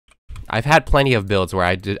I've had plenty of builds where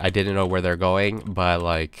I didn't know where they're going, but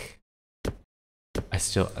like I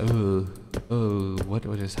still what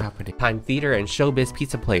is happening? Time theater and showbiz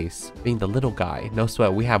pizza place. Being the little guy. No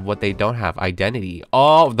sweat, we have what they don't have. Identity.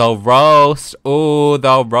 Oh, the roast. Oh,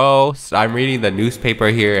 the roast. I'm reading the newspaper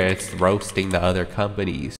here and it's roasting the other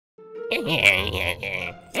companies.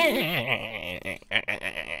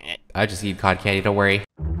 I just eat cotton candy, don't worry.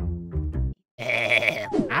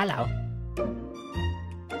 Hello.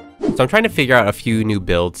 So I'm trying to figure out a few new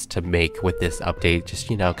builds to make with this update, just,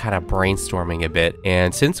 you know, kind of brainstorming a bit.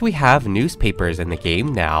 And since we have newspapers in the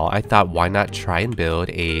game now, I thought why not try and build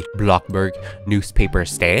a BLOXBURG newspaper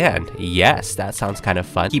stand? Yes, that sounds kind of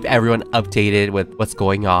fun. Keep everyone updated with what's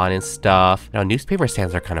going on and stuff. Now, newspaper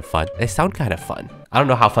stands are kind of fun. They sound kind of fun. I don't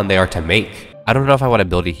know how fun they are to make. I don't know if I want to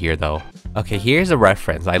build it here though. Okay, here's a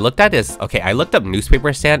reference. I looked at this. Okay, I looked up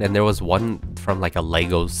newspaper stand and there was one from like a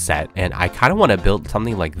Lego set. And I kind of want to build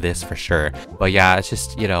something like this for sure. But yeah, it's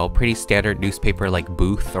just, you know, pretty standard newspaper like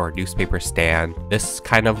booth or newspaper stand. This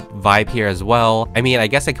kind of vibe here as well. I mean, I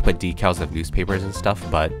guess I could put decals of newspapers and stuff,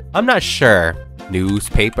 but I'm not sure.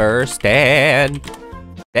 Newspaper stand.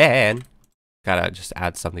 Gotta just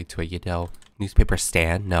add something to it, you know. Newspaper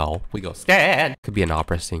stand? No, we go stand. Could be an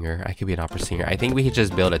opera singer. I could be an opera singer. I think we could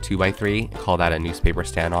just build a 2x3, call that a newspaper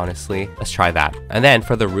stand, honestly. Let's try that. And then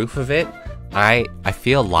for the roof of it, I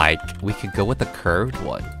feel like we could go with the curved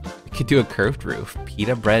one. We could do a curved roof.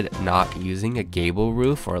 PeetahBread not using a gable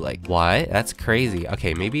roof, or like what? That's crazy.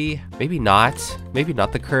 Okay, maybe not. Maybe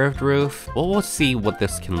not the curved roof. Well, we'll see what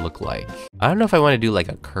this can look like. I don't know if I want to do like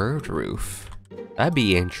a curved roof. That'd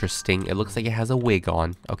be interesting. It looks like it has a wig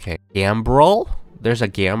on. Okay. Gambrel? There's a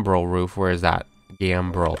gambrel roof. Where is that?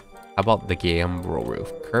 Gambrel. How about the gambrel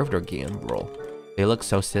roof? Curved or gambrel? They look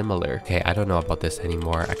so similar. Okay, I don't know about this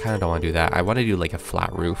anymore. I kind of don't want to do that. I want to do like a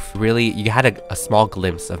flat roof. Really, you had a small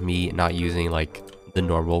glimpse of me not using like the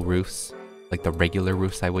normal roofs. Like the regular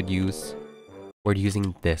roofs I would use. We're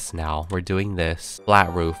using this now. We're doing this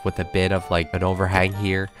flat roof with a bit of like an overhang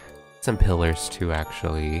here. Some pillars too,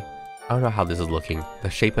 actually. I don't know how this is looking. The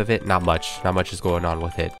shape of it, not much is going on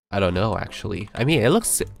with it. I don't know, actually. I mean, it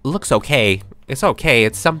looks okay. It's okay.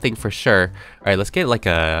 It's something for sure. All right, let's get like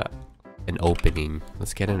an opening.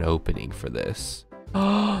 Let's get an opening for this.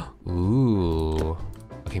 Ooh.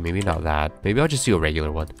 Okay, maybe not that. Maybe I'll just do a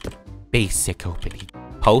regular one. Basic opening.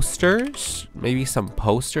 Posters? Maybe some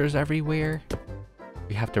posters everywhere.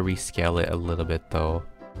 We have to rescale it a little bit though.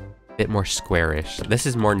 Bit more squarish. This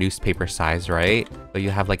is more newspaper size, right? So you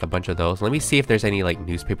have like a bunch of those. Let me see if there's any like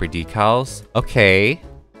newspaper decals. Okay.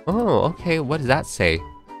 Oh, okay. What does that say?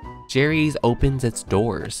 Jerry's opens its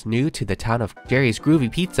doors. New to the town of Jerry's Groovy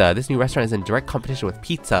Pizza. This new restaurant is in direct competition with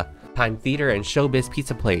Pizza Time Theater and Showbiz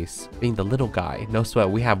Pizza Place. Being the little guy. No sweat,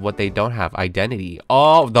 we have what they don't have. Identity.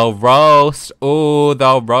 Oh, the roast. Oh,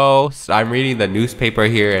 the roast. I'm reading the newspaper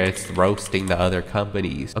here and it's roasting the other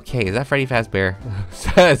companies. Okay, is that Freddy Fazbear?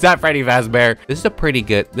 Is that Freddy Fazbear? This is a pretty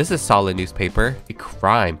good, this is a solid newspaper. A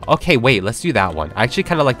crime. Okay, wait, let's do that one. I actually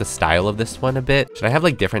kind of like the style of this one a bit. Should I have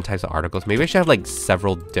like different types of articles? Maybe I should have like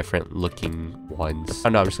several different looking ones. Oh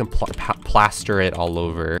no, I'm just gonna plaster it all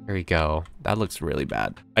over. There we go. That looks really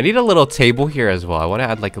bad. I need a little table here as well. I want to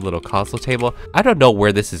add like a little console table. I don't know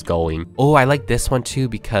where this is going. Oh, I like this one too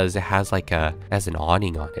because it has like an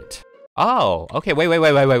awning on it. Oh, okay. Wait.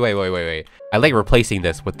 I like replacing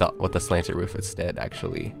this with the slanted roof instead,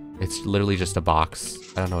 actually. It's literally just a box.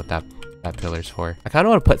 I don't know what that pillar's for. I kind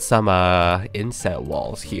of want to put some inset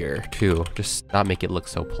walls here too, just not make it look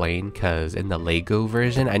so plain, because in the Lego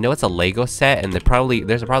version, I know it's a Lego set and there's probably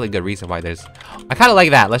a good reason why there's, I kind of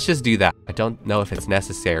like that. Let's just do that. I don't know if it's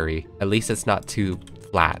necessary. At least it's not too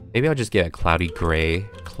flat. Maybe I'll just get a cloudy gray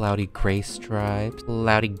stripes.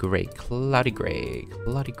 Cloudy gray.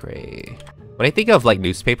 When I think of like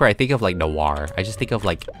newspaper, I think of like noir. I just think of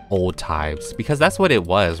like old times because that's what it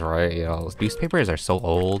was, right? You know, newspapers are so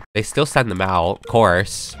old. They still send them out, of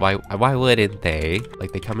course. Why wouldn't they?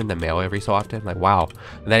 Like they come in the mail every so often. Like wow.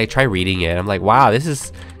 And then I try reading it. I'm like wow, it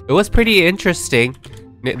was pretty interesting.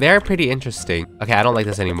 They're pretty interesting. Okay, I don't like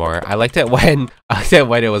this anymore. I liked it when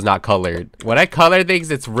it was not colored. When I color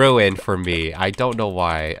things, it's ruined for me. I don't know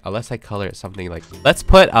why. Unless I color it something like, let's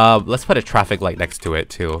put a traffic light next to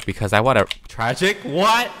it too, because I want a tragic.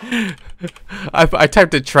 What? I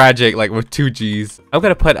typed a tragic like with 2 G's. I'm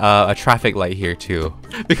gonna put a traffic light here too,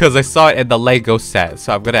 because I saw it in the Lego set,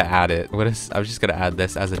 so I'm gonna add it. I'm just gonna add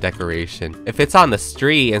this as a decoration. If it's on the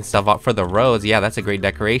street and stuff for the roads, yeah, that's a great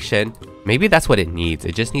decoration. Maybe that's what it needs.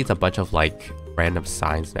 It just needs a bunch of like random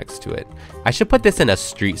signs next to it. I should put this in a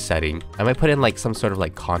street setting. I might put in like some sort of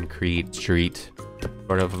like concrete street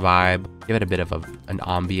sort of vibe. Give it a bit of an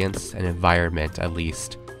ambience, an environment at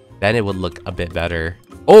least. Then it would look a bit better.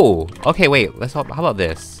 Oh, okay, wait. How about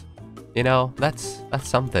this? You know, that's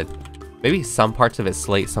something. Maybe some parts of it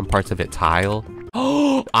slate, some parts of it tile.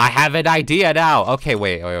 Oh, I have an idea now. Okay,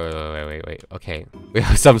 wait. Okay, we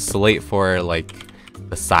have some slate for like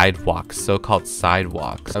the sidewalks, so-called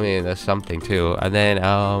sidewalks. I mean, there's something too. And then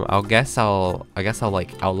I guess I'll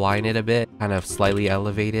like outline it a bit, kind of slightly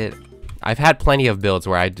elevate it. I've had plenty of builds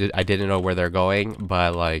where I didn't know where they're going,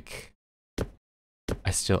 but like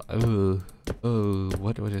I still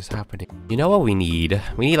what is happening? You know what we need?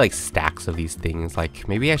 We need like stacks of these things. Like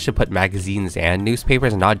maybe I should put magazines and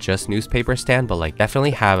newspapers, and not just newspaper stand, but like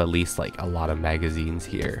definitely have at least like a lot of magazines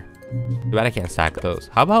here. Too bad I can't stack those.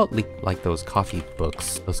 How about like those coffee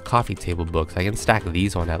books, those coffee table books? I can stack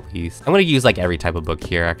these one at least. I'm gonna use like every type of book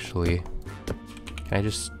here actually. Can I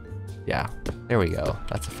just, yeah, there we go.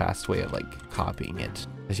 That's a fast way of like copying it.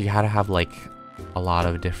 Because you gotta have like a lot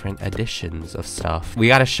of different editions of stuff. We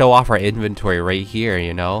gotta show off our inventory right here,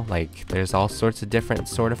 you know? Like there's all sorts of different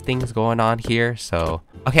sort of things going on here. So,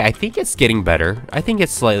 okay, I think it's getting better. I think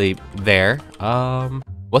it's slightly there.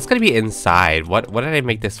 What's gonna be inside? What did I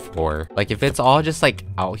make this for? Like if it's all just like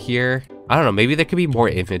out here, I don't know, maybe there could be more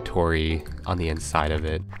inventory on the inside of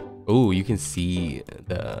it. Oh, you can see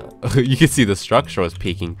the structure was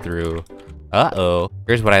peeking through. Uh-oh.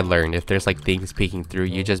 Here's what I learned. If there's like things peeking through,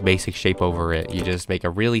 you just basic shape over it. You just make a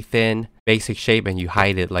really thin basic shape and you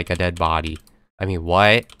hide it like a dead body. I mean,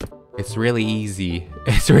 what? It's really easy.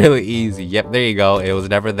 It's really easy. Yep, there you go. It was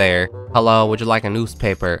never there. Hello, would you like a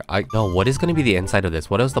newspaper? No, what is going to be the inside of this?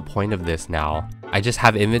 What is the point of this now? I just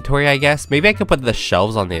have inventory, I guess. Maybe I could put the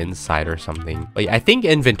shelves on the inside or something. But I think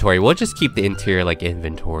inventory. We'll just keep the interior like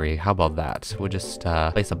inventory. How about that? We'll just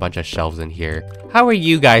place a bunch of shelves in here. How are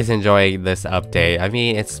you guys enjoying this update? I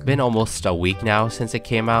mean, it's been almost a week now since it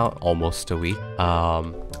came out. Almost a week.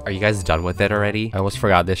 Are you guys done with it already? I almost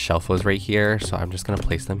forgot this shelf was right here, so I'm just gonna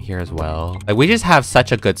place them here as well. Like, we just have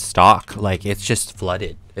such a good stock. Like, it's just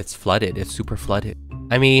flooded. It's flooded. It's super flooded.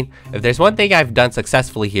 I mean, if there's one thing I've done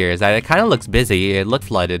successfully here is that it kind of looks busy. It looked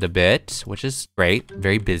flooded a bit, which is great.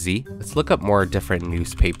 Very busy. Let's look up more different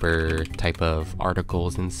newspaper type of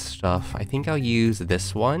articles and stuff. I think I'll use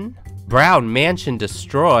this one. Brown Mansion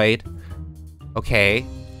destroyed. Okay.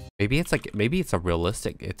 Maybe it's a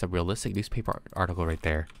realistic newspaper article right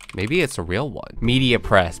there. Maybe it's a real one. Media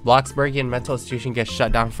press. Bloxburgian mental institution gets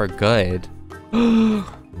shut down for good.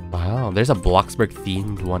 Wow, there's a Bloxburg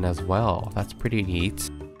themed one as well. That's pretty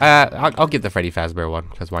neat. I'll get the Freddy Fazbear one,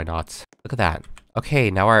 because why not? Look at that.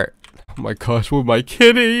 Okay, now oh my gosh, who am I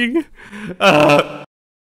kidding? I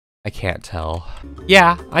can't tell.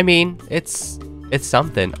 Yeah, I mean, it's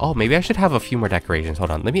something. Oh, maybe I should have a few more decorations.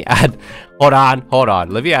 Hold on. Let me add. Hold on.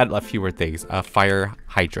 Let me add a few more things. A fire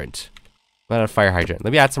hydrant. Not a fire hydrant.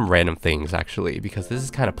 Let me add some random things actually, because this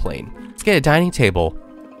is kind of plain. Let's get a dining table.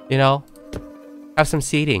 You know, have some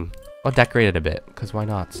seating. I'll decorate it a bit, because why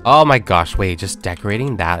not? Oh my gosh, wait, just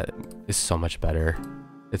decorating that is so much better.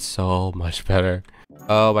 It's so much better.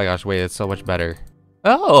 Oh my gosh, wait, it's so much better.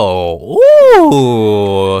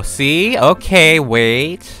 Oh, ooh, see? Okay,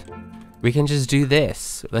 wait. We can just do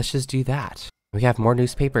this. Let's just do that. We have more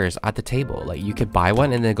newspapers at the table. Like, you could buy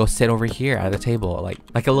one and then go sit over here at the table,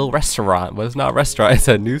 like a little restaurant. But it's not a restaurant, it's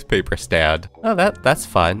a newspaper stand. Oh, that's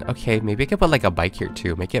fun. Okay, maybe I could put like a bike here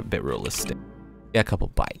too. Make it a bit realistic. Yeah, a couple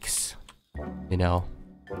bikes. You know,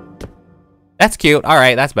 that's cute. All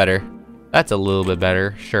right, that's better. That's a little bit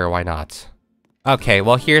better. Sure, why not? Okay,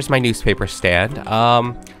 well, here's my newspaper stand.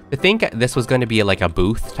 I think this was going to be like a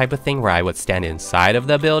booth type of thing where I would stand inside of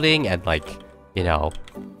the building and like, you know,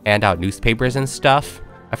 hand out newspapers and stuff.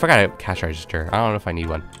 I forgot a cash register. I don't know if I need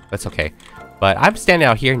one. That's okay. But I'm standing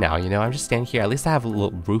out here now, you know, I'm just standing here. At least I have a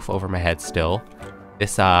little roof over my head still.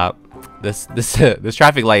 This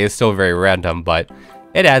traffic light is still very random, but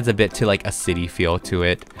it adds a bit to like a city feel to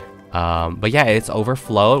it. But yeah, it's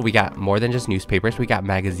overflowed. We got more than just newspapers. We got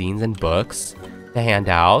magazines and books to hand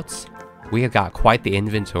out. We have got quite the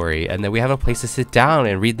inventory, and then we have a place to sit down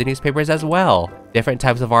and read the newspapers as well. Different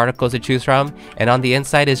types of articles to choose from, and on the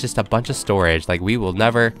inside is just a bunch of storage. Like, we will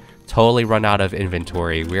never totally run out of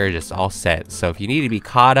inventory. We're just all set. So if you need to be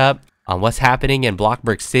caught up on what's happening in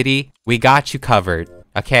Bloxburg City, we got you covered.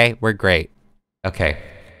 Okay, we're great. Okay,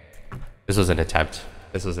 this was an attempt.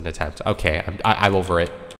 Okay, I'm over it.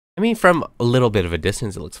 I mean, from a little bit of a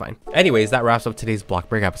distance, it looks fine. Anyways, that wraps up today's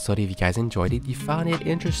Bloxburg episode. If you guys enjoyed it, you found it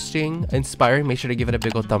interesting, inspiring, make sure to give it a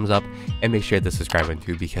big old thumbs up and make sure to subscribe on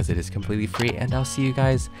YouTube because it is completely free. And I'll see you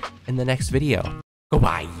guys in the next video.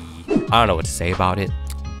 Goodbye. I don't know what to say about it,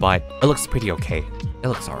 but it looks pretty okay. It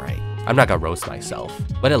looks all right. I'm not gonna roast myself,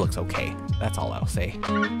 but it looks okay. That's all I'll say.